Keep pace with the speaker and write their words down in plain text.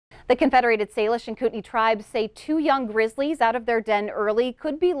The Confederated Salish and Kootenai tribes say two young grizzlies out of their den early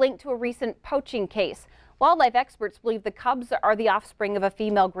could be linked to a recent poaching case. Wildlife experts believe the cubs are the offspring of a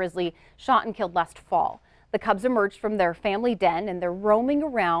female grizzly shot and killed last fall. The cubs emerged from their family den and they're roaming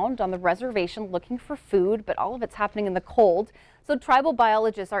around on the reservation looking for food, but all of it's happening in the cold. So tribal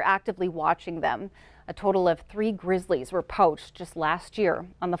biologists are actively watching them. A total of 3 grizzlies were poached just last year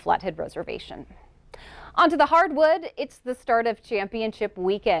on the Flathead Reservation. Onto the hardwood, it's the start of championship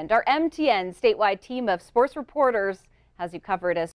weekend. Our MTN statewide team of sports reporters has you covered as